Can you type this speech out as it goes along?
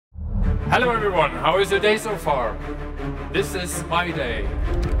Hello everyone, how is your day so far? This is my day.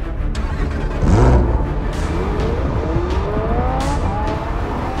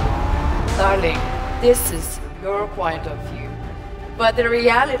 Darling, this is your point of view, but the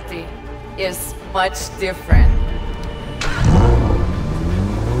reality is much different.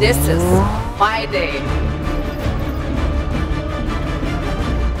 This is my day.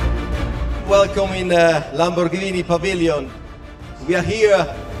 Welcome in the Lamborghini Pavilion. We are here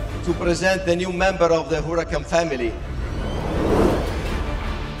to present a new member of the Huracan family.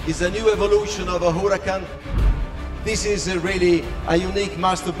 It's a new evolution of a Huracan. This is really a unique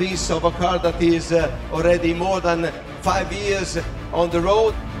masterpiece of a car that is already more than 5 years on the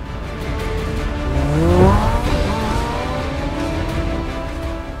road.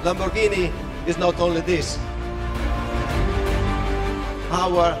 Lamborghini is not only this.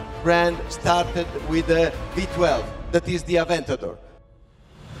 Our brand started with the V12, that is the Aventador.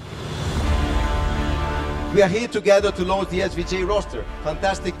 We are here together to launch the SVJ Roadster.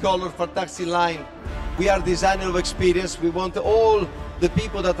 Fantastic color, fantastic line. We are designer of experience. We want all the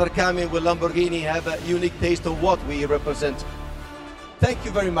people that are coming with Lamborghini have a unique taste of what we represent. Thank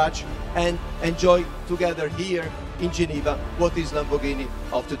you very much and enjoy together here in Geneva what is Lamborghini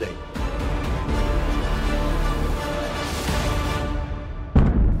of today.